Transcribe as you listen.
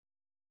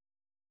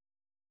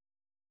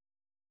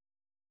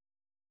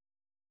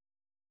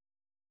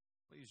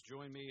Please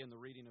join me in the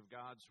reading of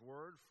God's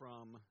Word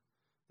from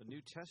the New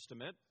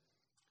Testament.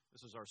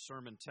 This is our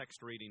sermon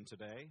text reading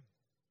today.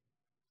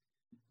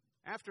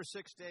 After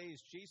 6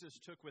 days, Jesus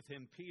took with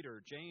him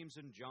Peter, James,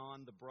 and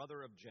John, the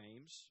brother of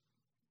James,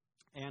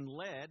 and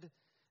led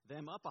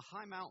them up a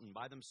high mountain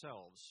by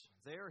themselves.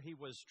 There he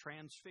was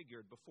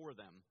transfigured before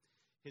them.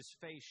 His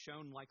face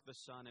shone like the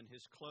sun, and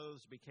his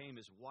clothes became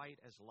as white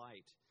as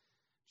light.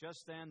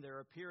 Just then there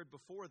appeared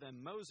before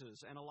them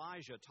Moses and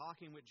Elijah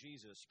talking with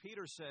Jesus.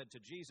 Peter said to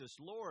Jesus,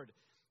 "Lord,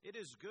 it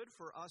is good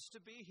for us to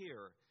be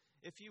here.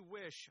 If you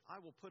wish, I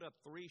will put up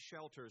 3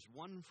 shelters,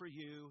 one for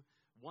you,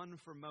 one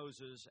for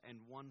Moses,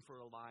 and one for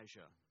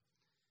Elijah."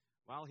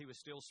 While he was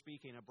still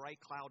speaking, a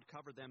bright cloud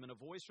covered them, and a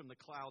voice from the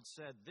cloud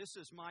said, "This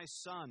is my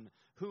Son,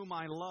 whom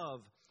I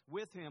love.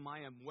 With him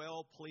I am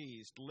well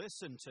pleased.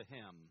 Listen to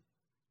him."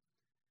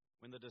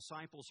 When the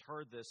disciples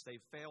heard this, they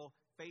fell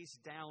face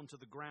down to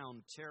the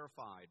ground,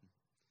 terrified.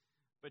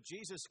 But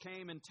Jesus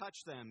came and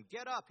touched them.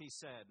 "Get up," he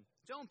said.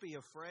 "Don't be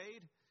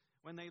afraid."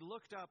 When they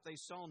looked up, they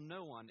saw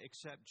no one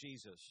except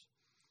Jesus.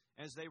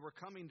 As they were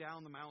coming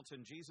down the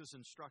mountain, Jesus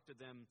instructed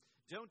them,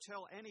 "Don't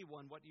tell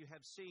anyone what you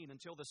have seen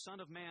until the Son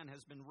of Man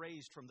has been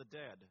raised from the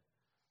dead."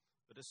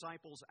 The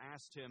disciples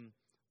asked him,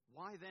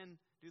 "Why then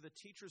do the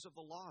teachers of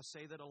the law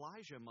say that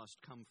Elijah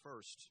must come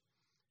first?"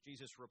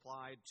 Jesus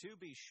replied, "To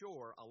be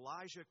sure,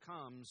 Elijah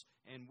comes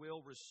and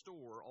will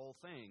restore all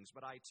things.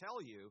 But I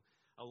tell you,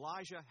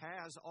 Elijah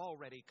has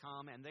already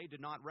come, and they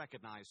did not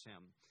recognize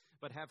him,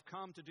 but have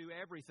come to do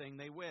everything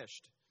they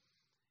wished.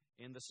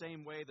 In the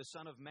same way, the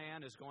Son of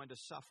Man is going to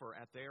suffer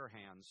at their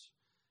hands."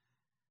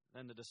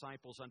 Then the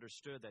disciples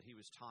understood that he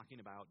was talking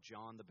about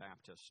John the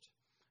Baptist.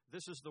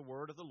 This is the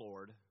word of the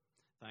Lord.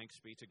 Thanks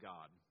be to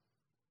God.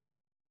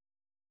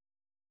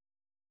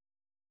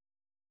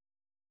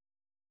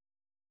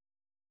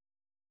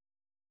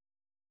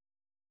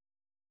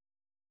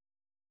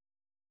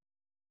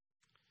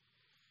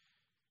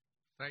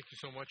 Thank you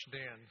so much,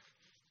 Dan.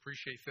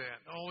 Appreciate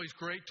that. Always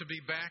great to be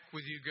back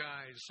with you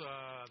guys.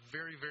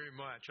 Very, very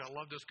much. I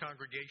love this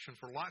congregation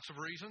for lots of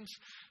reasons.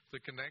 The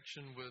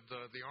connection with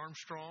the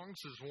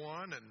Armstrongs is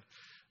one, and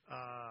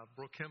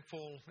Brooke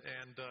Hemphill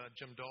and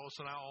Jim Dawes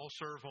and I all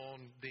serve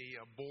on the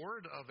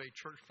board of a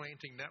church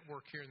planting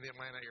network here in the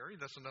Atlanta area.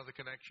 That's another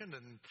connection.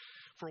 And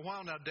for a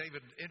while now,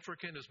 David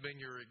Intrican has been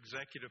your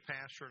executive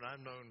pastor, and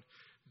I've known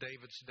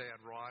David's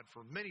dad, Rod,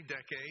 for many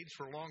decades,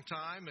 for a long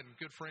time, and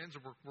good friends,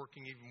 and we're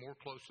working even more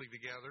closely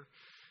together.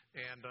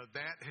 And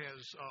that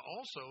has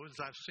also, as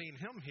I've seen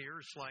him here,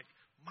 it's like,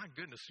 my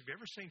goodness, have you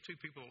ever seen 2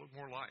 people that look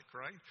more alike,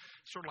 right?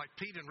 Sort of like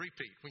Pete and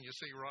repeat when you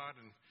see Rod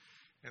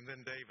and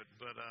then David.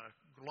 But a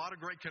lot of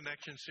great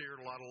connections here,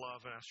 a lot of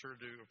love, and I sure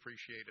do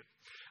appreciate it.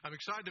 I'm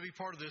excited to be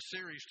part of this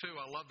series, too.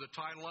 I love the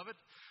title of it,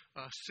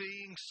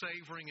 Seeing,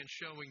 Savoring, and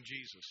Showing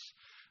Jesus.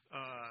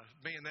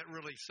 Man, that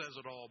really says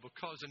it all,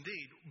 because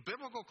indeed,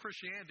 biblical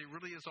Christianity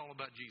really is all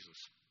about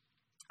Jesus.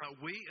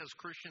 We as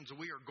Christians,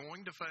 we are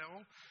going to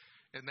fail,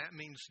 and that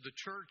means the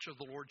church of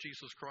the Lord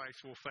Jesus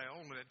Christ will fail,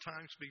 and at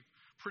times be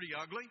pretty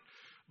ugly.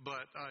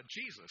 But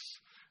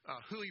Jesus,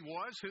 who he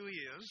was, who he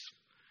is,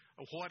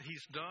 what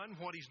he's done,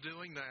 what he's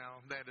doing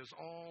now, that is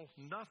all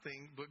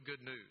nothing but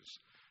good news.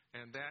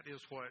 And that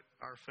is what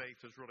our faith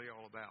is really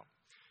all about.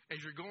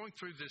 As you're going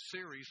through this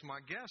series, my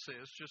guess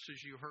is, just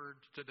as you heard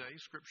today,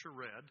 Scripture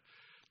read,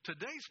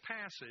 today's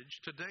passage,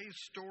 today's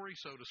story,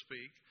 so to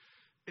speak,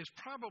 is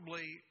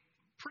probably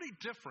pretty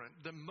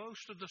different than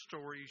most of the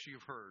stories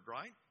you've heard,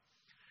 right?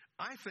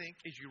 I think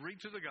as you read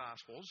through the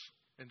Gospels,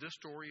 and this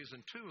story is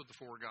in 2 of the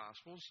 4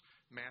 Gospels,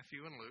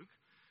 Matthew and Luke,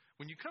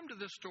 when you come to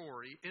this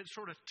story, it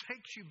sort of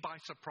takes you by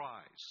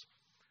surprise.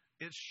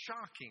 It's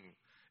shocking.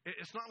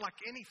 It's not like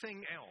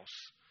anything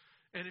else.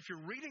 And if you're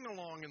reading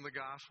along in the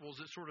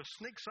Gospels, it sort of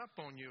sneaks up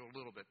on you a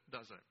little bit,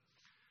 doesn't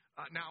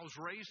it? Now, I was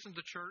raised in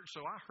the church,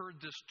 so I heard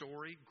this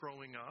story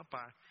growing up.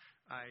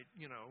 I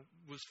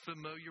was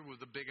familiar with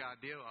the big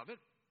idea of it.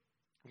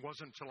 It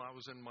wasn't until I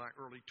was in my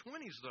early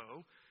 20s,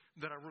 though,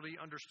 that I really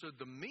understood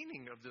the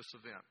meaning of this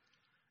event.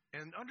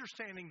 And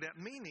understanding that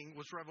meaning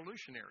was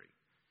revolutionary.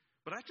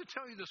 But I have to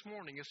tell you this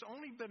morning, it's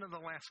only been in the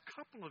last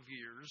couple of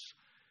years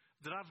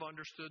that I've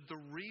understood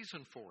the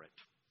reason for it.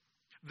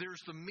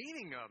 There's the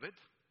meaning of it,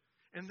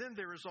 and then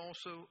there is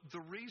also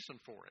the reason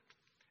for it.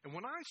 And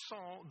when I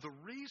saw the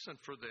reason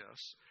for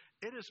this,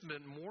 it has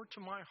meant more to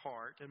my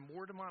heart and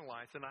more to my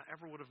life than I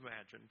ever would have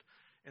imagined.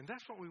 And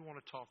that's what we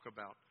want to talk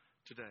about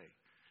today.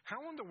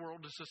 How in the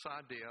world does this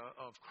idea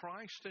of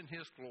Christ and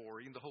his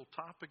glory, and the whole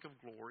topic of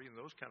glory and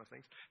those kind of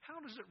things, how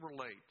does it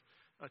relate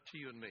to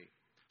you and me?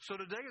 So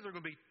today there are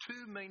going to be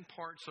 2 main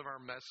parts of our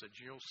message.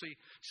 You'll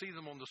see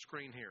them on the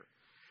screen here.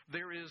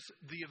 There is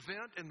the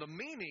event and the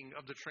meaning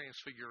of the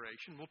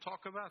Transfiguration. We'll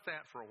talk about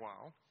that for a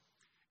while.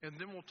 And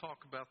then we'll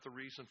talk about the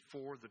reason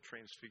for the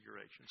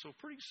Transfiguration. So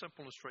pretty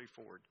simple and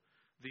straightforward.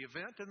 The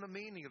event and the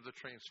meaning of the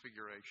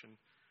Transfiguration,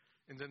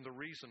 and then the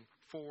reason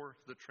for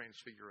the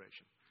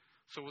Transfiguration.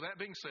 So with that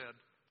being said,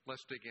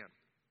 let's dig in.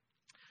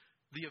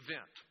 The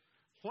event.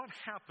 What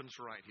happens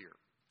right here?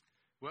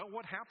 Well,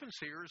 what happens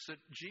here is that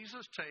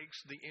Jesus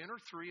takes the inner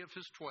three of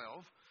his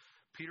 12,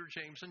 Peter,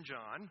 James, and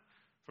John.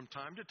 From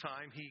time to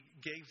time, he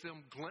gave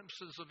them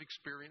glimpses of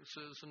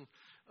experiences and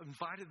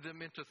invited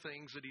them into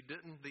things that he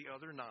didn't the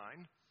other 9.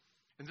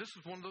 And this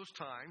is one of those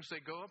times. They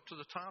go up to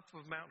the top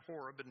of Mount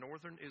Horeb in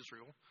northern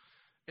Israel.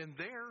 And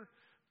there,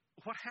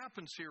 what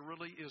happens here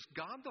really is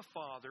God the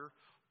Father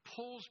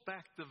pulls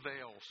back the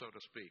veil, so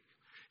to speak.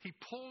 He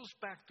pulls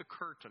back the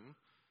curtain,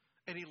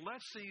 and he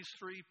lets these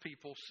 3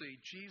 people see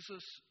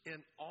Jesus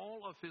in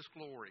all of his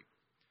glory.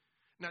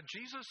 Now,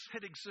 Jesus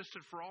had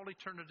existed for all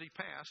eternity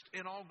past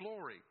in all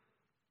glory.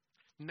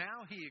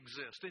 Now he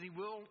exists, and he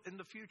will in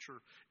the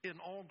future in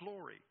all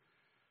glory.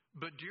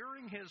 But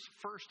during his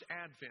first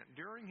advent,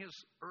 during his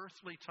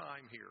earthly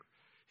time here,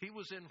 he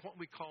was in what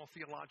we call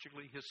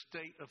theologically his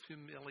state of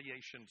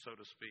humiliation, so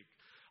to speak,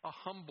 a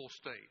humble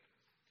state.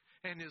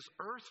 And his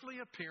earthly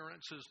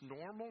appearance, his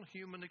normal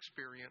human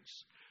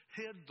experience,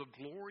 hid the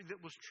glory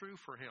that was true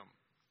for him.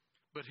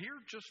 But here,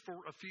 just for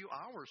a few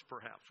hours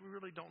perhaps, we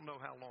really don't know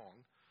how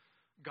long,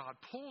 God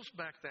pulls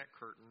back that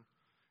curtain,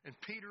 and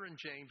Peter and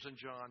James and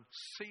John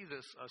see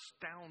this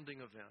astounding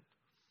event.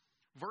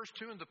 Verse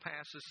 2 in the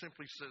passage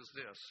simply says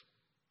this.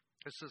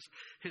 It says,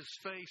 his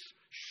face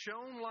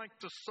shone like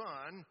the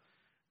sun,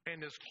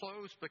 and his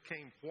clothes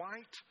became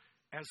white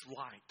as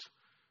light.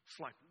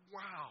 It's like,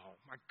 wow,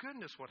 my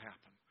goodness, what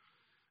happened?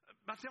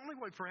 But the only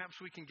way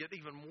perhaps we can get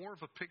even more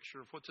of a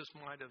picture of what this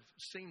might have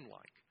seemed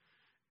like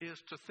is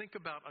to think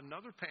about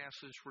another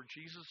passage where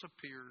Jesus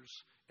appears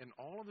in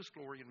all of his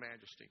glory and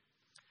majesty.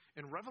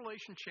 In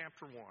Revelation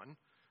chapter 1,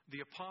 the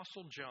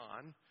Apostle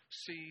John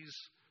sees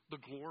the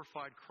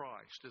glorified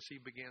Christ as he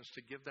begins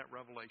to give that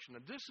revelation.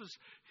 And this is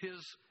his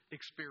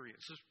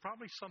experience. It's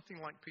probably something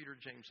like Peter,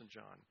 James, and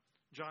John.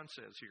 John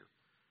says here,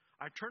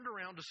 I turned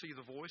around to see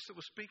the voice that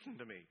was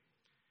speaking to me.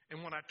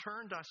 And when I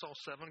turned, I saw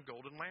 7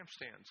 golden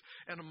lampstands.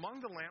 And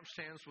among the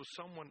lampstands was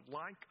someone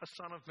like a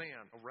son of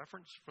man, a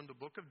reference from the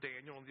book of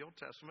Daniel in the Old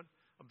Testament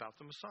about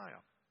the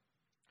Messiah.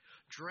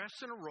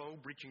 Dressed in a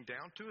robe reaching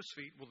down to his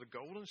feet with a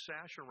golden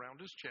sash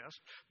around his chest.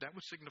 That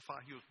would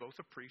signify he was both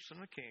a priest and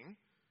a king.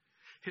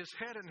 His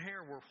head and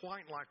hair were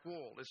white like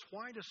wool, as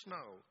white as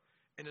snow,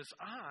 and his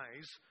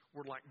eyes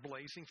were like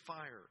blazing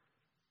fire.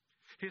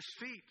 His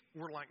feet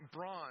were like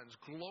bronze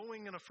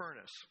glowing in a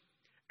furnace,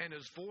 and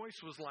his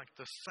voice was like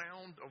the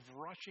sound of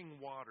rushing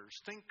waters.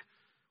 Think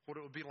what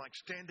it would be like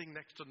standing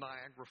next to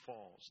Niagara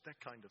Falls, that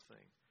kind of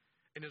thing.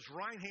 In his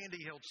right hand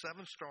he held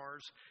 7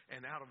 stars,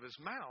 and out of his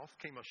mouth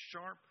came a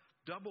sharp,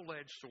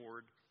 double-edged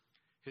sword.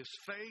 His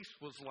face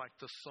was like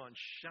the sun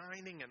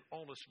shining in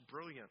all its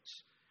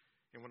brilliance.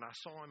 And when I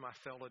saw him, I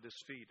fell at his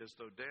feet as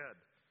though dead.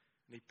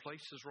 And he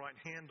placed his right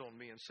hand on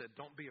me and said,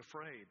 don't be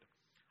afraid.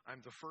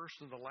 I'm the first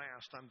and the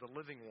last. I'm the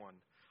living one.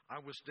 I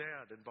was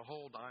dead, and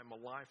behold, I am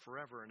alive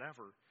forever and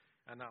ever.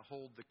 And I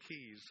hold the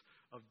keys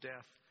of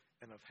death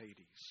and of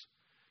Hades.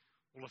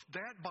 Well, if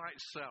that by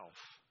itself,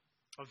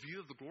 a view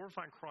of the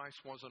glorified Christ,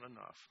 wasn't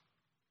enough,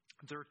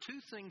 there are 2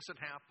 things that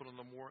happen on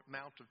the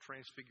Mount of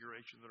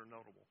Transfiguration that are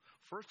notable.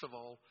 First of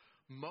all,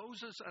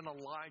 Moses and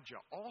Elijah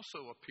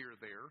also appear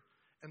there,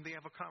 and they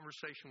have a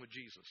conversation with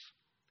Jesus.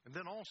 And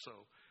then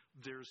also,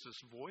 there's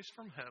this voice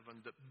from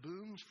heaven that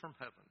booms from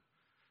heaven,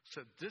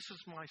 said, this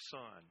is my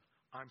son.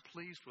 I'm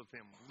pleased with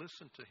him.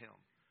 Listen to him.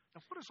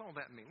 Now, what does all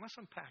that mean? Let's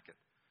unpack it.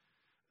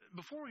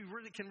 Before we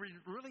can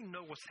really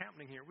know what's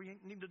happening here, we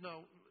need to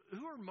know,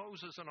 who are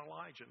Moses and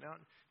Elijah? Now,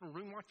 in a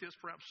room like this,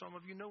 perhaps some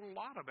of you know a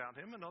lot about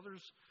him, and others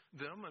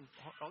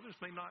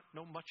may not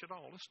know much at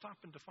all. Let's stop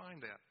and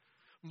define that.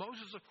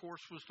 Moses, of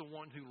course, was the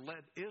one who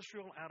led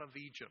Israel out of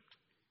Egypt.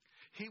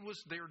 He was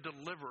their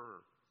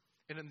deliverer.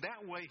 And in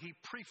that way, he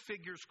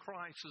prefigures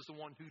Christ as the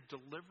one who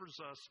delivers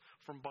us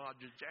from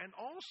bondage. And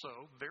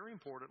also, very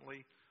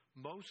importantly,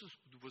 Moses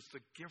was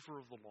the giver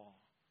of the law.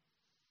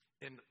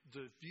 In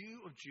the view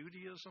of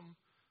Judaism,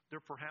 there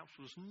perhaps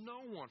was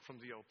no one from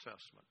the Old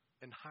Testament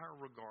in higher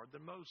regard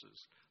than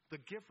Moses, the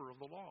giver of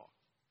the law.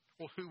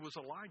 Well, who was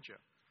Elijah?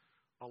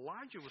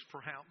 Elijah was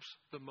perhaps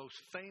the most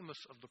famous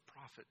of the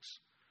prophets.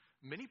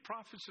 Many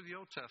prophets of the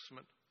Old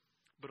Testament,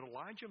 but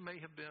Elijah may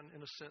have been,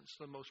 in a sense,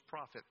 the most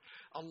prophet.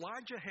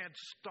 Elijah had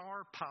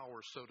star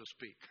power, so to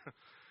speak.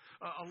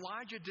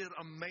 Elijah did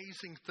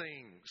amazing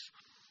things.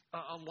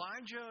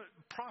 Elijah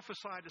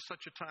prophesied at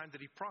such a time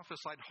that he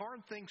prophesied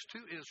hard things to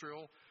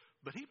Israel,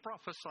 but he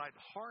prophesied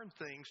hard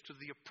things to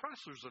the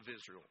oppressors of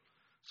Israel.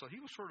 So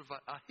he was sort of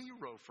a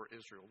hero for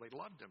Israel. They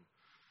loved him.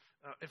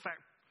 In fact,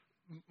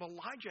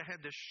 Elijah had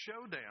this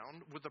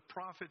showdown with the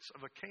prophets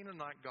of a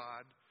Canaanite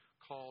god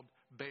called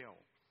Baal.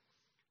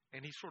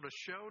 And he sort of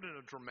showed in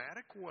a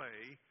dramatic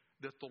way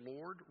that the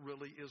Lord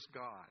really is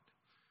God.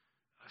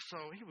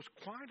 So he was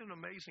quite an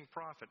amazing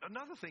prophet.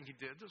 Another thing he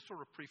did that sort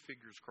of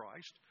prefigures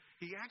Christ,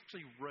 he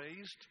actually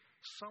raised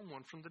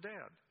someone from the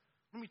dead.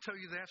 Let me tell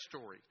you that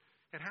story.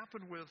 It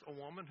happened with a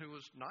woman who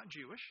was not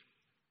Jewish.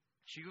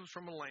 She was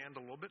from a land a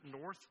little bit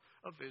north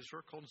of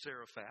Israel called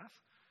Zarephath.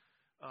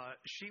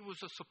 She was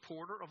a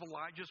supporter of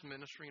Elijah's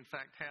ministry. In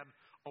fact, had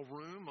a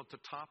room at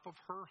the top of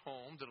her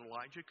home that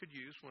Elijah could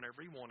use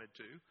whenever he wanted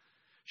to.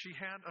 She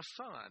had a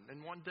son,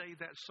 and one day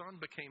that son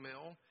became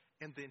ill,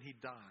 and then he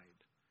died.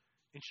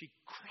 And she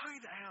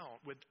cried out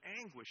with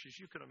anguish, as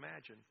you can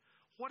imagine.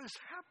 What has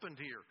happened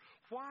here?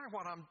 Why,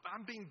 when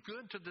I'm being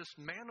good to this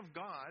man of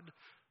God,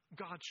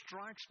 God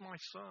strikes my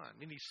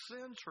son. And he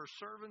sends her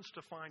servants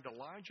to find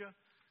Elijah,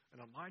 and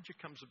Elijah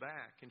comes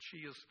back, and she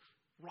is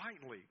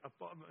rightly,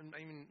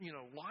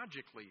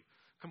 logically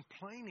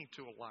complaining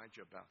to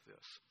Elijah about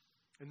this.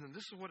 And then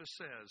this is what it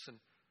says in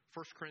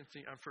 1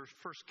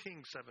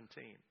 Kings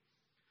 17.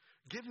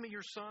 Give me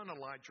your son,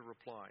 Elijah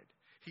replied.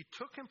 He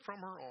took him from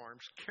her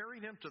arms,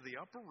 carried him to the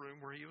upper room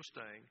where he was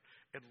staying,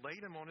 and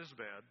laid him on his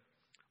bed.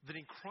 Then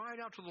he cried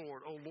out to the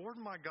Lord, O Lord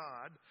my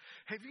God,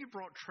 have you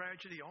brought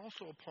tragedy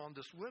also upon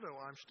this widow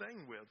I'm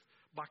staying with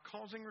by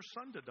causing her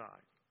son to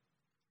die?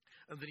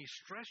 And then he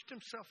stretched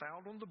himself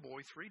out on the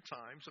boy 3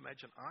 times,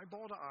 imagine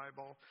eyeball to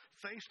eyeball,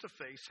 face to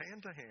face,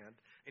 hand to hand,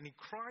 and he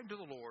cried to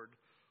the Lord,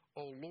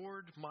 O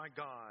Lord my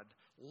God,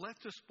 let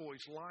this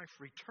boy's life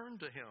return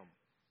to him.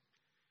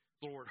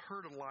 The Lord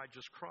heard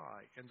Elijah's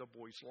cry, and the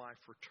boy's life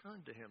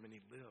returned to him, and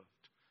he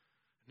lived.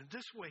 And in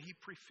this way, he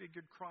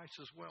prefigured Christ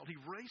as well. He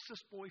raised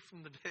this boy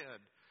from the dead,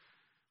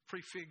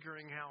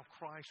 prefiguring how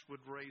Christ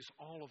would raise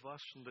all of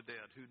us from the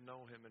dead who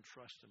know him and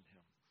trust in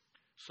him.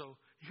 So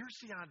here's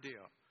the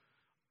idea.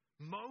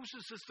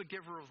 Moses is the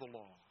giver of the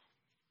law.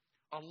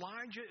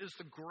 Elijah is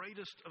the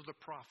greatest of the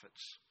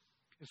prophets.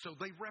 And so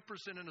they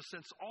represent, in a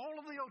sense, all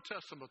of the Old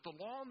Testament, the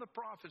law and the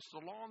prophets,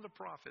 the law and the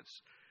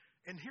prophets.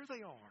 And here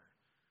they are,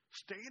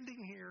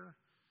 standing here,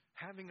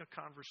 having a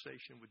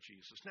conversation with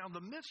Jesus. Now, in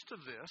the midst of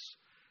this,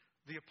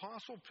 the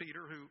Apostle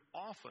Peter, who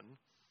often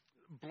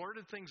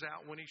blurted things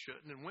out when he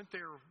shouldn't and went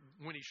there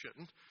when he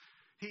shouldn't,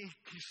 he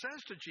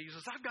says to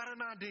Jesus, I've got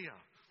an idea.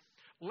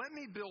 Let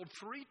me build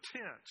 3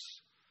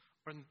 tents.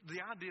 And the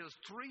idea is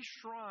 3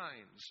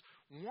 shrines,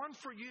 one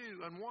for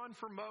you and one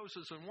for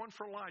Moses and one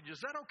for Elijah.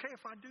 Is that okay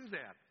if I do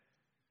that?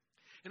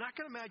 And I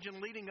can imagine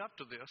leading up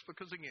to this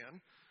because,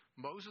 again,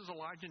 Moses,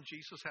 Elijah, and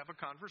Jesus have a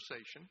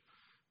conversation.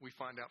 We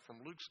find out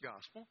from Luke's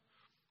gospel.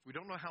 We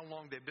don't know how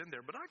long they've been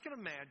there, but I can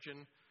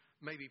imagine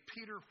maybe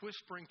Peter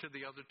whispering to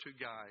the other 2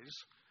 guys,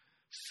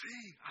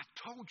 see, I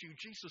told you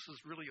Jesus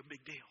is really a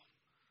big deal.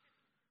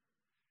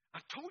 I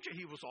told you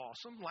he was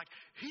awesome. Like,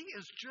 he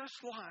is just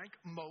like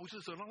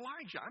Moses and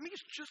Elijah. I mean,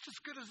 he's just as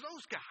good as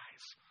those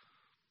guys.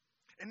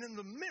 And in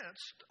the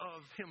midst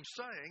of him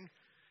saying,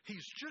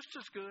 he's just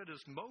as good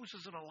as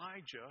Moses and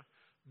Elijah,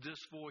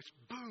 this voice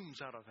booms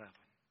out of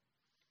heaven.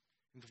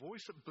 And the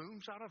voice that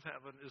booms out of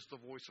heaven is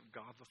the voice of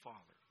God the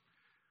Father.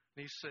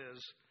 And he says,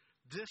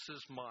 this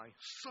is my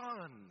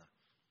son.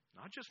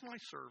 Not just my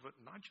servant,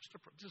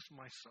 this is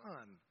my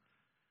son.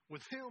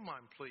 With him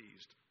I'm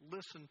pleased.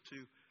 Listen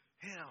to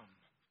him.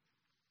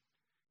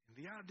 And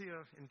the idea,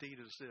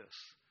 indeed, is this,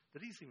 that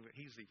he's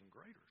even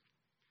greater.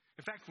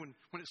 In fact, when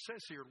it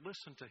says here,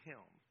 listen to him,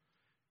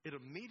 it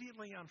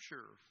immediately, I'm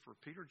sure, for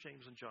Peter,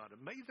 James, and John,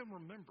 it made them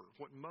remember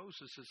what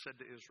Moses has said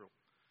to Israel.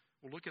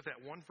 We'll look at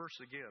that one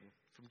verse again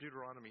from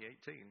Deuteronomy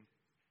 18.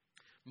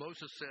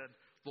 Moses said,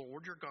 the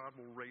Lord your God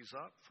will raise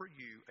up for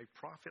you a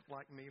prophet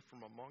like me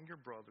from among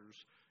your brothers.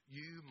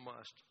 You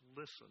must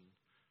listen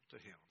to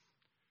him.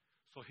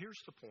 So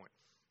here's the point.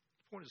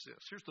 The point is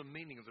this. Here's the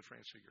meaning of the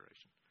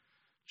transfiguration.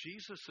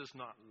 Jesus is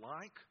not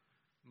like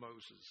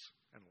Moses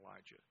and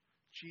Elijah.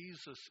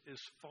 Jesus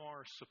is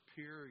far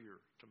superior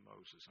to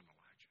Moses and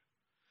Elijah.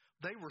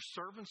 They were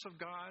servants of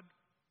God,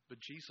 but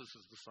Jesus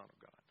is the Son of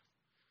God.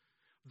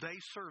 They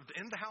served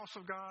in the house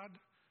of God.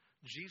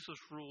 Jesus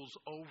rules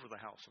over the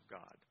house of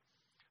God.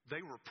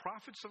 They were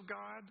prophets of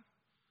God,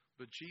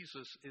 but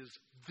Jesus is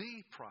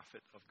the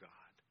prophet of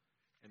God.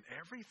 And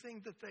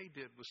everything that they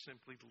did was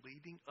simply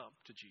leading up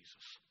to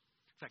Jesus.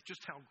 In fact,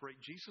 just how great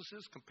Jesus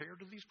is compared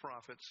to these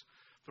prophets,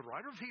 the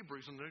writer of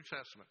Hebrews in the New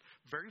Testament,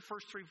 very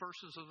first 3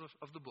 verses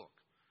of the book,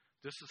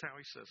 this is how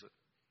he says it.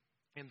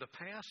 In the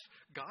past,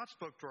 God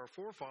spoke to our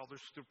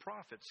forefathers through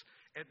prophets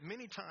at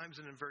many times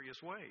and in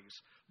various ways.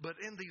 But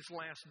in these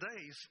last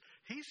days,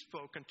 he's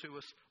spoken to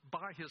us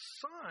by his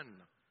Son,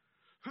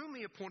 whom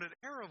he appointed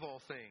heir of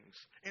all things,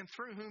 and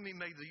through whom he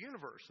made the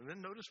universe. And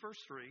then notice verse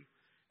 3,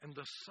 and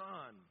the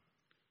Son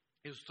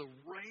is the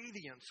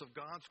radiance of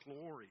God's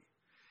glory,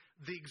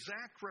 the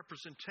exact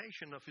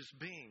representation of his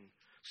being,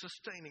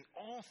 sustaining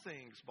all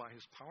things by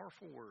his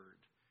powerful word.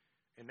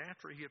 And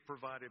after he had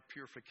provided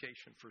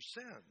purification for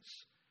sins,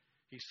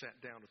 he sat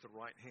down at the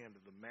right hand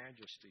of the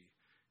majesty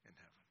in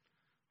heaven.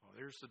 Oh,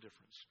 there's the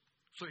difference.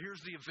 So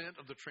here's the event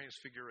of the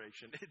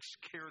transfiguration. It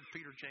scared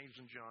Peter, James,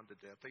 and John to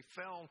death. They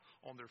fell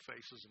on their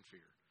faces in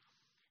fear.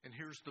 And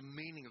here's the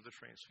meaning of the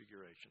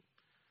transfiguration.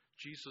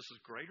 Jesus is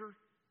greater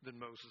than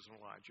Moses and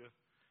Elijah.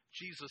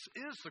 Jesus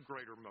is the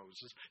greater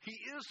Moses. He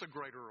is the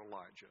greater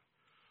Elijah.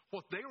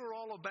 What they were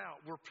all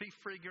about were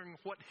prefiguring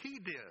what he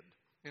did.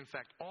 In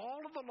fact,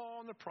 all of the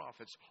law and the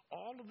prophets,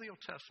 all of the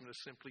Old Testament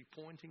is simply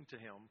pointing to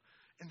him,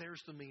 and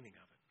there's the meaning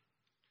of it.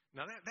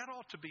 Now, that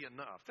ought to be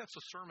enough. That's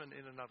a sermon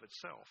in and of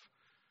itself.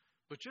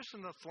 But just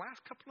in the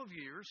last couple of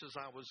years, as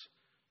I was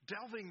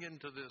delving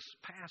into this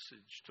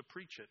passage to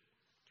preach it,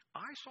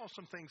 I saw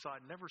some things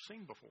I'd never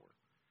seen before.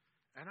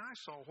 And I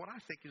saw what I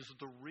think is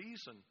the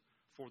reason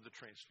for the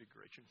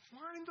transfiguration.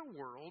 Why in the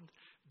world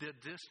did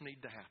this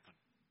need to happen?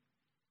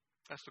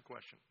 That's the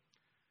question.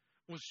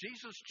 Was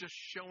Jesus just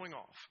showing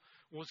off?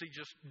 Was he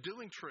just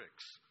doing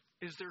tricks?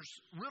 Is there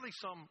really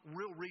some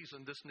real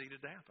reason this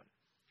needed to happen?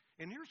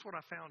 And here's what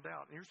I found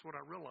out, and here's what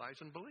I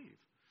realize and believe.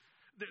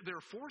 There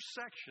are 4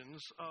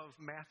 sections of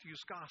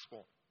Matthew's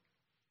gospel.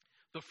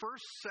 The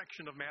first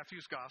section of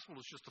Matthew's gospel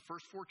is just the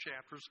first 4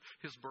 chapters,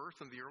 his birth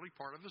and the early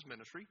part of his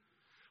ministry.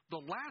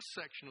 The last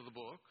section of the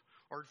book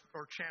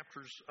are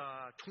chapters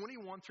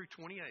 21 through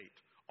 28,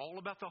 all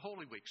about the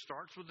Holy Week.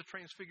 Starts with the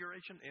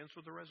transfiguration, ends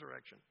with the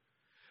resurrection.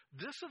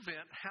 This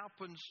event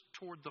happens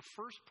toward the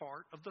first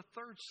part of the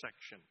third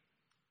section.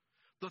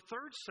 The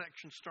third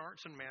section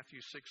starts in Matthew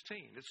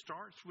 16. It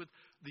starts with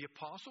the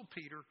Apostle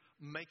Peter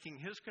making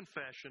his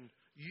confession,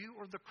 "You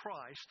are the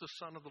Christ, the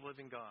Son of the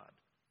living God."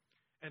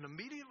 And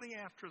immediately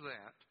after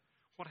that,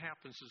 what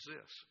happens is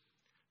this.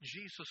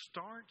 Jesus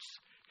starts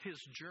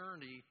his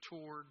journey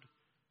toward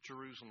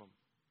Jerusalem.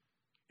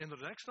 In the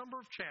next number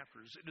of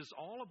chapters, it is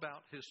all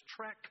about his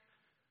trek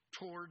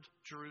toward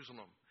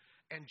Jerusalem.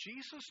 And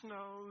Jesus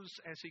knows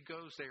as he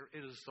goes there,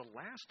 it is the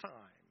last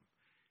time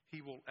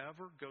he will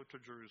ever go to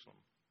Jerusalem.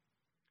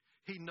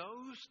 He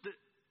knows that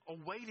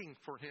awaiting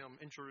for him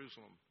in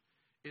Jerusalem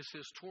is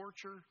his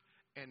torture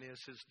and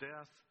is his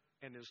death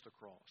and is the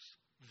cross.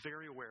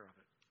 Very aware of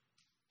it.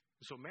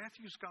 So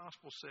Matthew's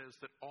gospel says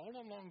that all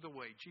along the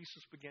way,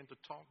 Jesus began to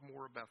talk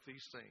more about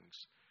these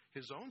things.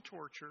 His own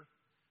torture,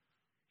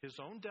 his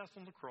own death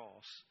on the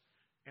cross,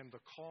 and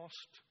the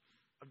cost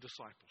of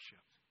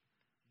discipleship.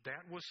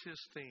 That was his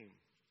theme.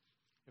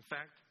 In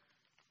fact,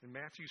 in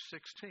Matthew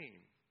 16,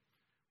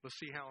 let's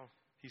see how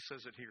he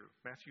says it here.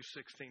 Matthew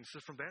 16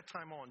 says, "From that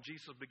time on,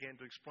 Jesus began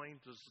to explain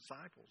to his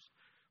disciples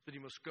that he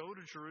must go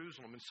to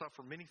Jerusalem and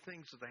suffer many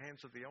things at the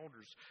hands of the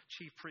elders,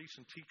 chief priests,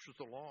 and teachers of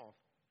the law,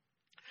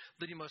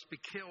 that he must be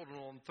killed and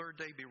on the third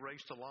day be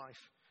raised to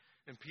life."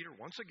 And Peter,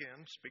 once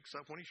again, speaks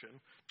up when he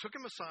shouldn't, took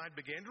him aside,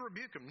 began to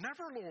rebuke him.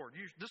 "Never, Lord,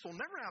 this will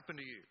never happen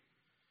to you."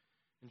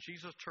 And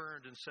Jesus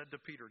turned and said to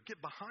Peter,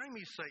 "Get behind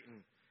me,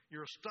 Satan.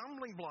 You're a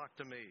stumbling block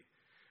to me.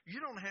 You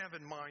don't have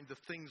in mind the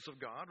things of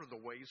God or the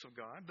ways of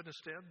God, but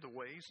instead the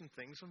ways and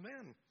things of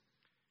men."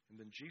 And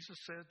then Jesus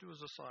said to his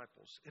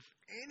disciples, "If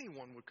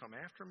anyone would come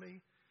after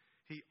me,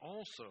 he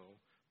also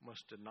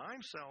must deny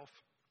himself,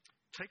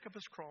 take up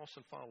his cross,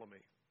 and follow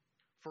me.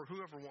 For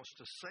whoever wants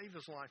to save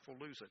his life will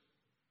lose it,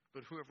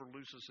 but whoever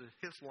loses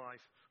his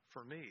life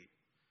for me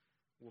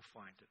will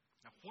find it."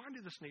 Now, why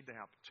did this need to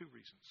happen? 2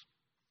 reasons.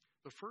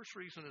 The first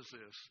reason is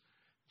this.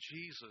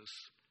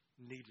 Jesus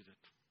needed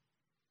it.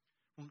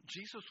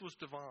 Jesus was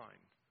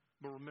divine,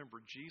 but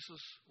remember,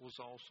 Jesus was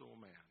also a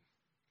man.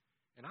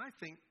 And I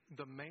think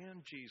the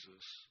man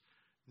Jesus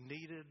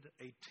needed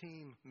a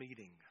team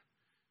meeting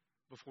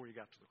before he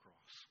got to the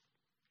cross.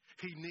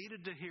 He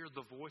needed to hear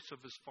the voice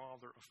of his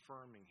Father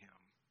affirming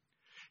him.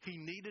 He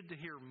needed to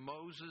hear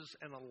Moses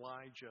and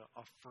Elijah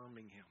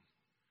affirming him.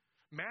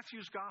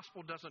 Matthew's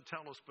gospel doesn't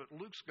tell us, but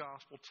Luke's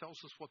gospel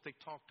tells us what they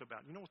talked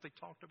about. You know what they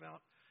talked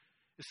about?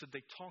 It said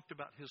they talked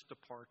about his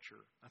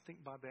departure. I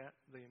think by that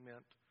they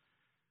meant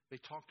they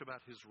talked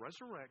about his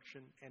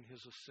resurrection and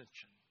his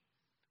ascension.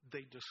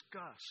 They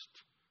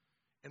discussed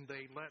and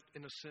they let,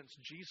 in a sense,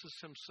 Jesus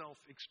himself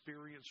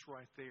experience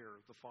right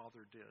there, the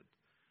Father did,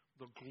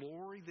 the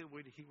glory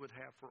that he would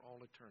have for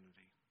all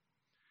eternity.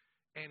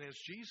 And as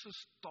Jesus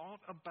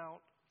thought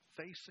about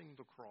facing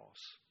the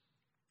cross,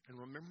 and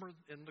remember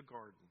in the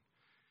garden,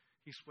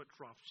 he sweat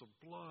drops of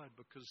blood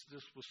because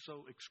this was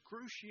so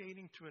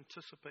excruciating to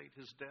anticipate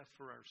his death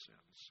for our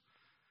sins.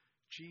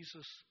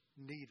 Jesus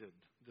needed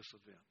this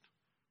event.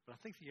 But I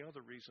think the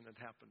other reason it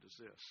happened is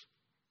this.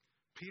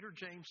 Peter,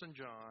 James, and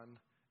John,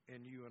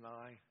 and you and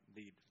I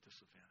need this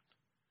event.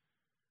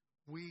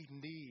 We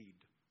need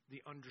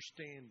the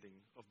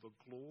understanding of the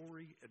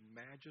glory and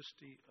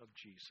majesty of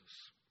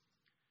Jesus.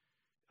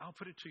 I'll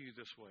put it to you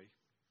this way.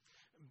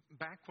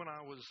 Back when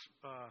I was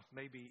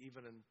maybe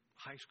even in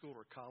high school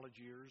or college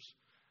years,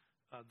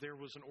 there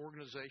was an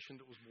organization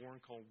that was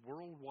born called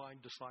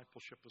Worldwide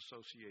Discipleship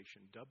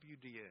Association,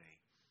 WDA.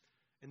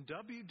 And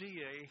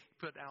WDA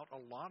put out a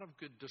lot of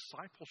good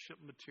discipleship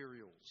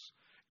materials.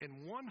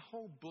 And one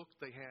whole book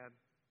they had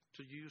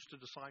to use to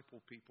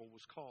disciple people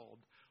was called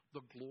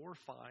The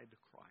Glorified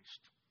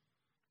Christ.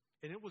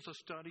 And it was a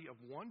study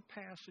of one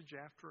passage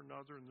after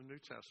another in the New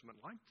Testament,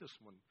 like this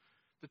one,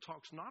 that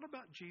talks not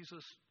about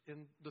Jesus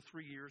in the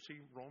 3 years he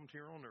roamed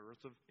here on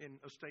earth in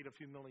a state of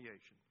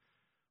humiliation,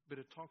 but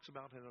it talks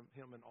about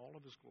him in all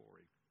of his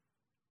glory.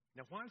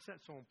 Now, why is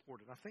that so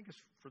important? I think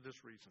it's for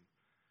this reason.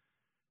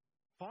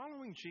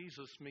 Following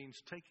Jesus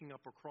means taking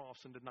up a cross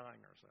and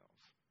denying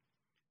ourselves.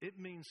 It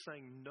means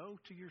saying no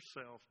to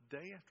yourself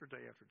day after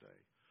day after day.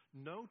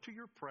 No to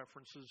your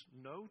preferences.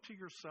 No to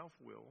your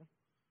self-will.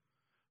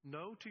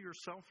 No to your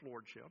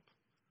self-lordship.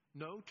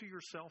 No to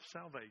your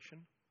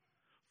self-salvation.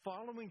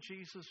 Following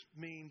Jesus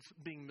means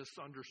being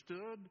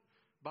misunderstood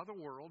by the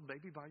world,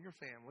 maybe by your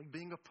family,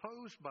 being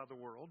opposed by the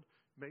world,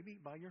 maybe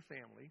by your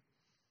family,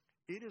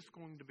 It is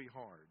going to be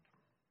hard.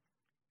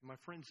 My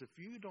friends, if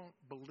you don't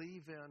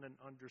believe in and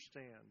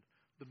understand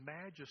the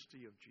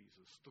majesty of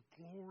Jesus, the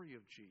glory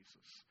of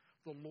Jesus,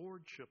 the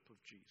lordship of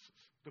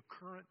Jesus, the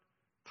current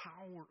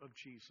power of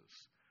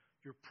Jesus,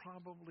 you're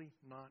probably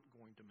not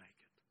going to make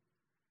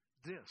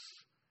it. This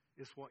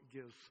is what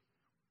gives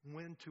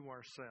wind to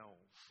our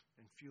sails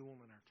and fuel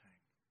in our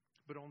tank.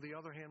 But on the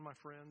other hand, my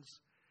friends,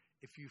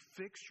 if you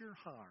fix your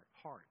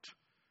heart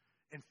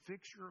and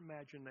fix your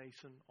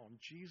imagination on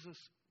Jesus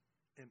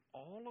and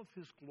all of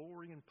his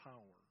glory and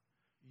power,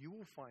 you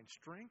will find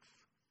strength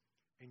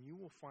and you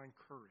will find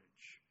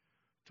courage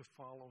to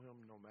follow him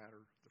no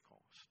matter the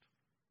cost.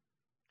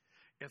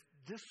 If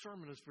this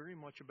sermon is very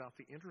much about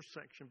the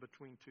intersection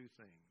between two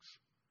things,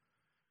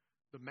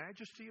 the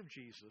majesty of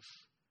Jesus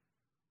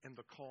and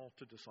the call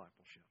to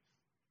discipleship.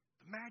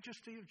 The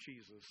majesty of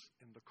Jesus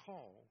and the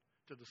call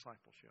to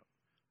discipleship.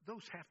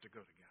 Those have to go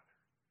together.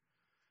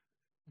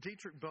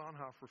 Dietrich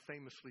Bonhoeffer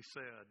famously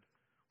said,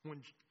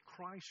 when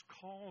Christ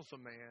calls a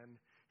man,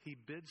 he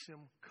bids him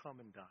come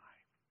and die.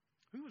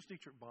 Who was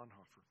Dietrich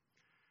Bonhoeffer?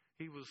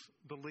 He was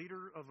the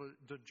leader of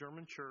the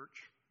German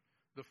church,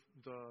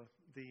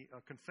 the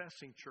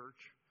confessing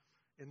church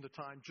in the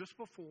time just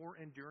before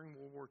and during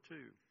World War II.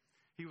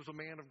 He was a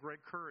man of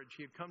great courage.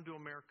 He had come to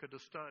America to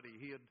study.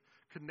 He had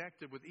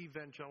connected with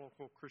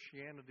evangelical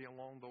Christianity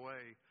along the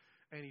way.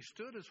 And he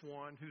stood as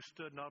one who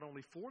stood not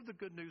only for the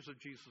good news of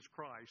Jesus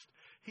Christ,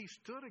 he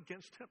stood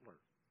against Hitler.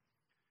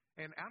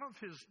 And out of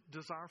his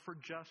desire for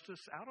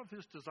justice, out of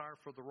his desire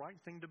for the right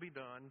thing to be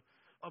done,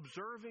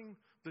 observing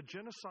the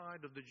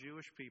genocide of the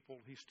Jewish people,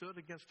 he stood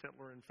against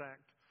Hitler. In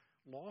fact,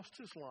 lost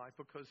his life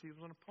because he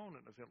was an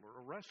opponent of Hitler.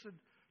 Arrested,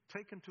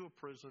 taken to a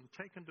prison,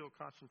 taken to a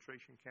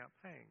concentration camp,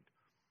 hanged.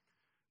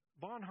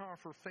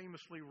 Bonhoeffer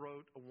famously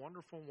wrote a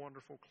wonderful,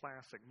 wonderful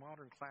classic,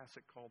 modern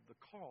classic called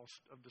The Cost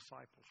of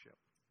Discipleship.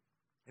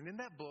 And in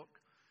that book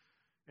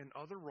and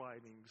other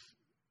writings,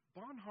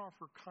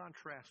 Bonhoeffer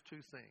contrasts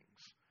two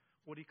things,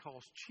 what he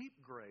calls cheap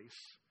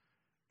grace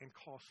and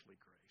costly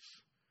grace.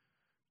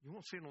 You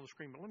won't see it on the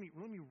screen, but let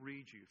me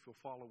read you, if you'll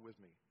follow with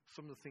me,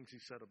 some of the things he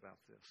said about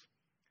this.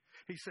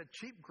 He said,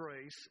 cheap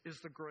grace is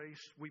the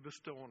grace we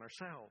bestow on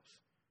ourselves.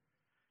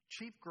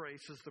 Cheap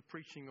grace is the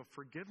preaching of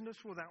forgiveness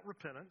without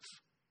repentance,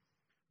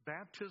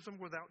 baptism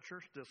without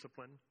church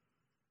discipline,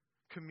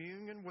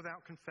 communion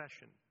without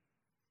confession.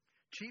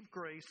 Cheap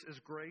grace is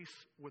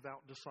grace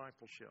without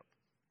discipleship,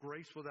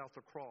 grace without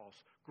the cross,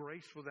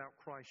 grace without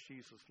Christ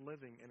Jesus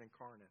living and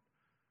incarnate.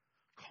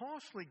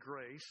 Costly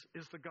grace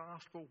is the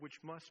gospel which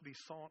must be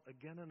sought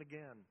again and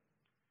again,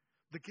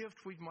 the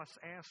gift we must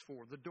ask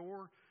for, the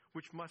door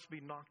which must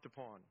be knocked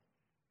upon.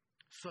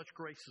 Such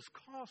grace is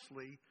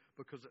costly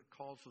because it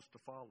calls us to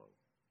follow,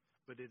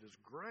 but it is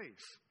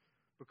grace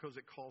because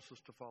it calls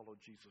us to follow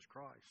Jesus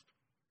Christ.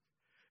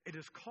 It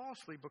is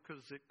costly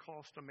because it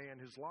cost a man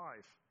his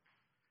life.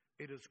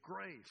 It is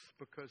grace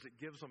because it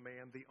gives a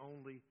man the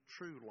only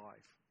true life.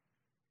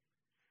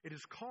 It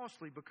is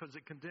costly because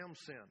it condemns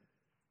sin.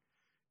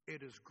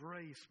 It is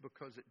grace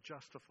because it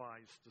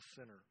justifies the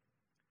sinner.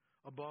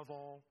 Above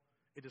all,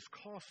 it is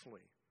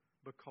costly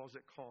because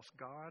it cost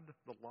God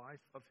the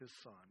life of his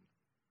Son.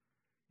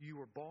 You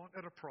were bought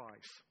at a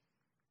price,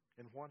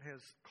 and what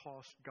has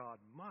cost God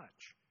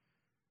much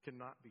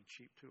cannot be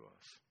cheap to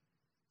us.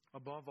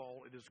 Above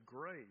all, it is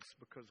grace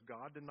because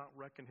God did not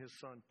reckon his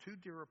Son too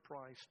dear a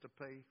price to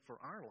pay for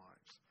our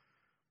lives,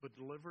 but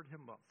delivered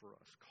him up for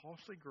us.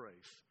 Costly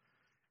grace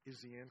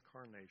is the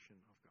incarnation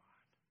of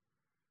God.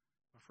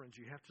 My friends,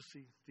 you have to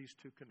see these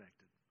two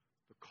connected.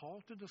 The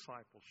call to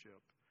discipleship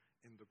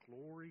and the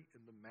glory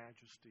and the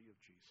majesty of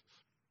Jesus.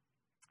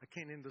 I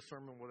can't end the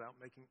sermon without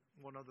making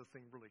one other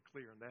thing really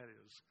clear, and that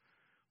is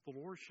the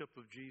lordship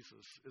of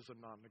Jesus is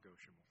a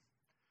non-negotiable.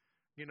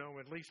 You know,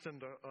 at least in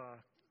the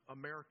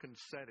American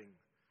setting,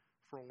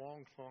 for a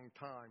long, long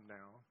time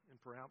now,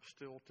 and perhaps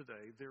still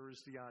today, there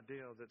is the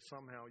idea that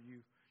somehow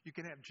you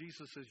can have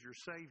Jesus as your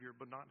Savior,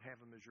 but not have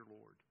him as your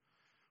Lord.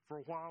 For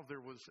a while,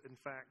 there was, in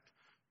fact,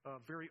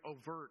 very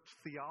overt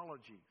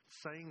theology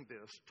saying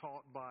this,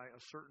 taught by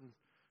a certain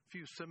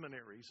few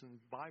seminaries and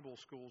Bible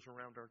schools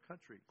around our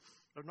country.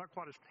 They're not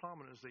quite as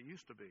prominent as they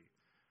used to be.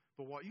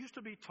 But what used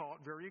to be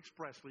taught very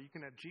expressly, you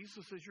can have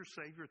Jesus as your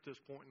Savior at this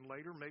point and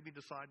later maybe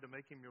decide to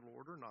make him your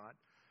Lord or not,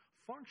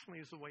 functionally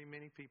is the way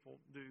many people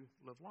do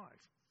live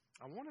life.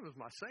 I want him as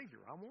my Savior.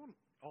 I want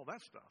all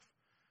that stuff.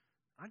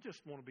 I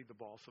just want to be the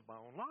boss of my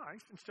own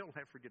life and still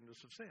have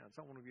forgiveness of sins.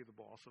 I want to be the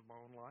boss of my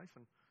own life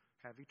and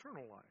have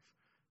eternal life.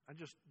 I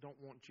just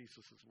don't want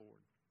Jesus as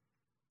Lord.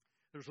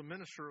 There's a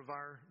minister of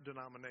our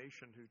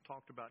denomination who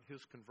talked about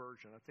his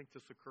conversion. I think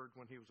this occurred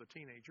when he was a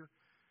teenager.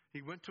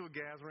 He went to a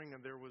gathering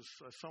and there was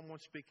someone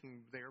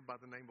speaking there by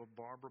the name of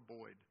Barbara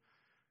Boyd.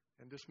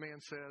 And this man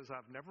says,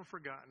 I've never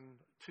forgotten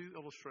two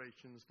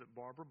illustrations that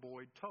Barbara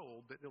Boyd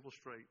told that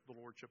illustrate the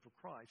Lordship of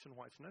Christ and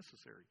why it's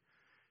necessary.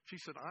 She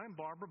said, I'm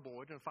Barbara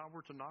Boyd, and if I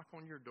were to knock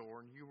on your door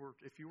and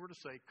if you were to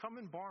say, come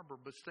in Barbara,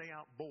 but stay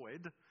out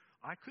Boyd,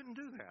 I couldn't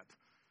do that.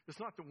 It's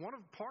not that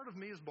part of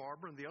me is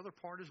Barbara and the other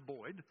part is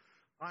Boyd.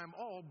 I'm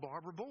all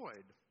Barbara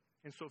Boyd.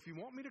 And so if you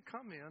want me to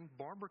come in,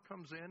 Barbara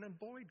comes in and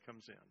Boyd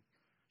comes in.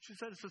 She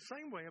said it's the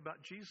same way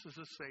about Jesus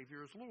as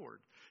Savior as Lord.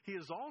 He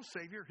is all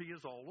Savior. He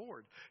is all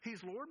Lord.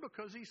 He's Lord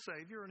because He's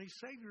Savior, and He's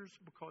Savior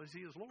because He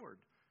is Lord.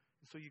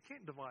 And so you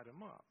can't divide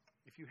Him up.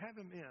 If you have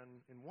Him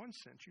in one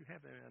sense, you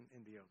have Him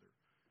in the other.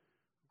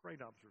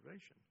 Great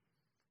observation.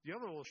 The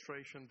other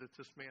illustration that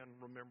this man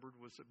remembered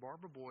was that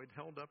Barbara Boyd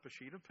held up a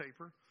sheet of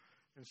paper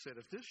and said,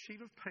 if this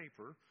sheet of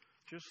paper,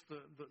 just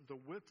the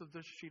width of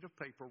this sheet of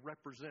paper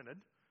represented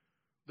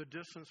the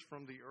distance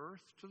from the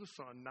earth to the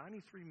sun,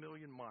 93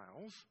 million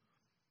miles,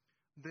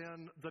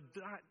 then the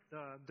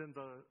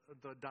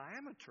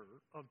diameter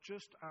of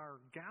just our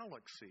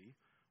galaxy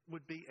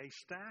would be a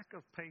stack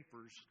of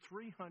papers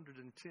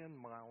 310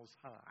 miles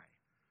high.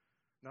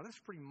 Now, that's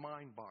pretty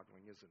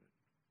mind-boggling, isn't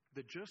it?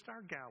 That just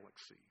our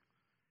galaxy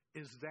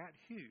is that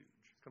huge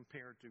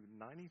compared to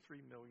 93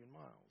 million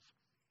miles.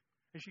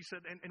 And she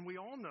said, and we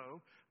all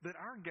know that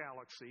our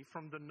galaxy,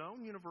 from the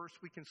known universe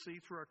we can see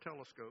through our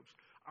telescopes,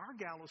 our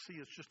galaxy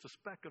is just a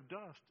speck of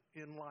dust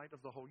in light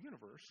of the whole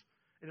universe.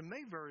 And it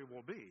may very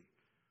well be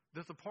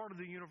that the part of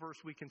the universe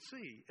we can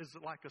see is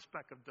like a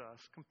speck of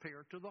dust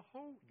compared to the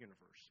whole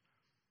universe.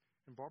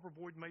 And Barbara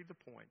Boyd made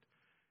the point,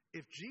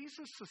 if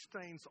Jesus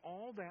sustains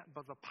all that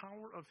by the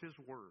power of His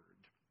Word,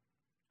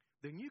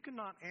 then you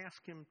cannot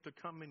ask Him to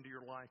come into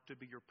your life to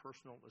be your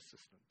personal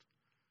assistant.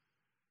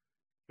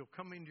 He'll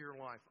come into your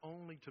life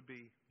only to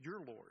be your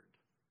Lord,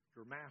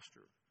 your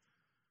Master,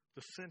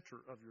 the center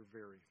of your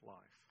very life.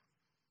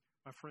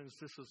 My friends,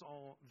 this is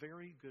all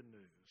very good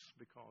news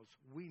because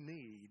we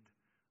need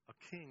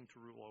a king to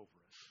rule over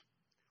us.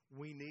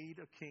 We need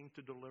a king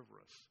to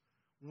deliver us.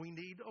 We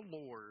need a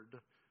Lord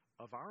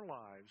of our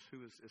lives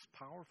who is as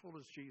powerful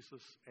as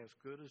Jesus, as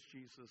good as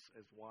Jesus,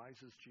 as wise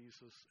as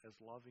Jesus, as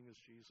loving as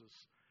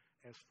Jesus,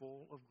 as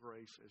full of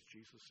grace as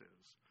Jesus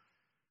is.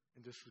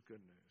 And this is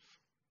good news.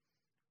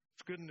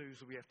 It's good news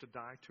that we have to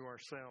die to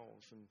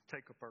ourselves and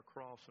take up our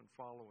cross and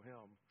follow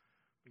Him.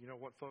 But you know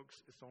what,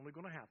 folks? It's only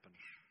going to happen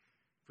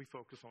if we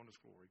focus on His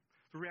glory.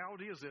 The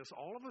reality is this.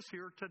 All of us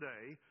here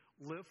today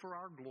live for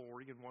our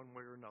glory in one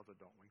way or another,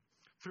 don't we?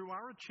 Through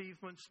our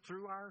achievements,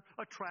 through our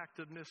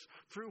attractiveness,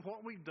 through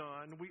what we've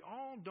done, we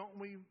all, don't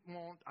we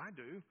want, I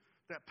do,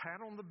 that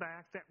pat on the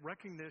back, that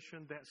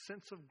recognition, that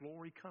sense of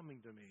glory coming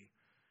to me.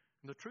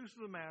 And the truth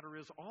of the matter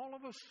is all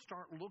of us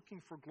start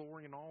looking for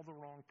glory in all the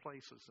wrong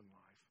places in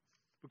life.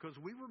 Because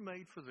we were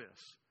made for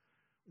this.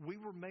 We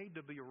were made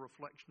to be a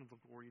reflection of the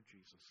glory of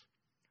Jesus.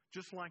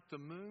 Just like the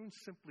moon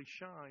simply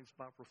shines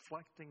by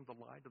reflecting the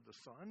light of the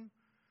sun,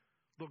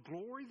 the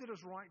glory that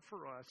is right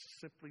for us is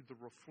simply the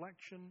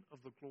reflection of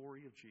the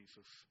glory of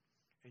Jesus.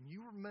 And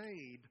you were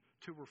made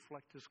to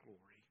reflect His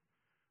glory.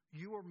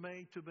 You are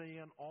made to be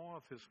in awe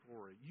of His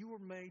glory. You were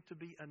made to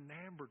be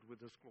enamored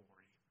with His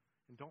glory.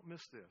 And don't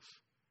miss this.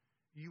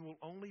 You will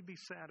only be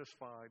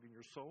satisfied in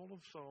your soul of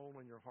soul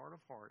and your heart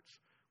of hearts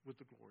with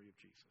the glory of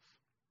Jesus.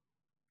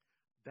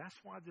 That's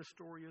why this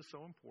story is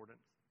so important.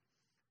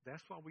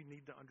 That's why we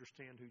need to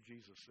understand who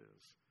Jesus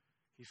is.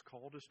 He's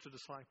called us to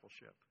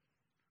discipleship,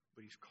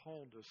 but He's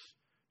called us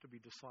to be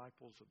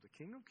disciples of the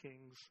King of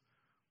Kings,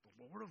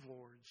 the Lord of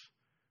Lords,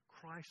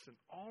 Christ in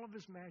all of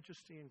His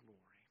majesty and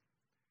glory.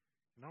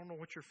 And I don't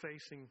know what you're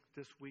facing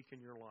this week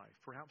in your life,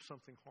 perhaps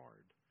something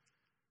hard.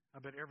 I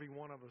bet every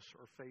one of us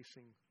are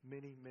facing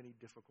many, many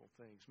difficult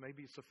things.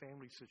 Maybe it's a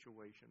family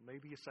situation.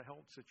 Maybe it's a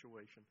health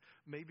situation.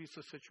 Maybe it's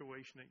a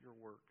situation at your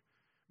work.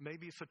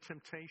 Maybe it's a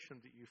temptation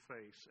that you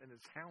face and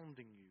it's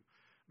hounding you.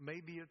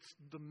 Maybe it's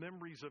the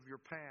memories of your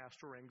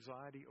past or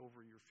anxiety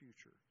over your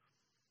future.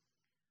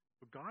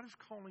 But God is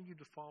calling you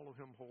to follow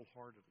Him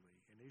wholeheartedly.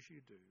 And as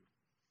you do,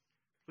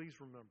 please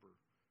remember,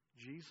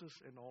 Jesus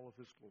in all of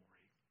His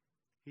glory.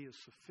 He is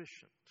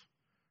sufficient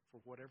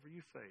for whatever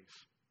you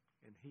face.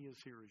 And He is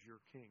here as your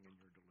King and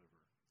your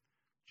deliverer.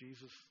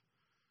 Jesus,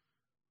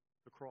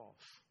 the cross,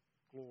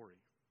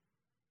 glory,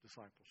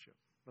 discipleship.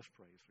 Let's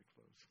pray as we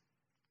close.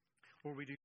 Lord, we do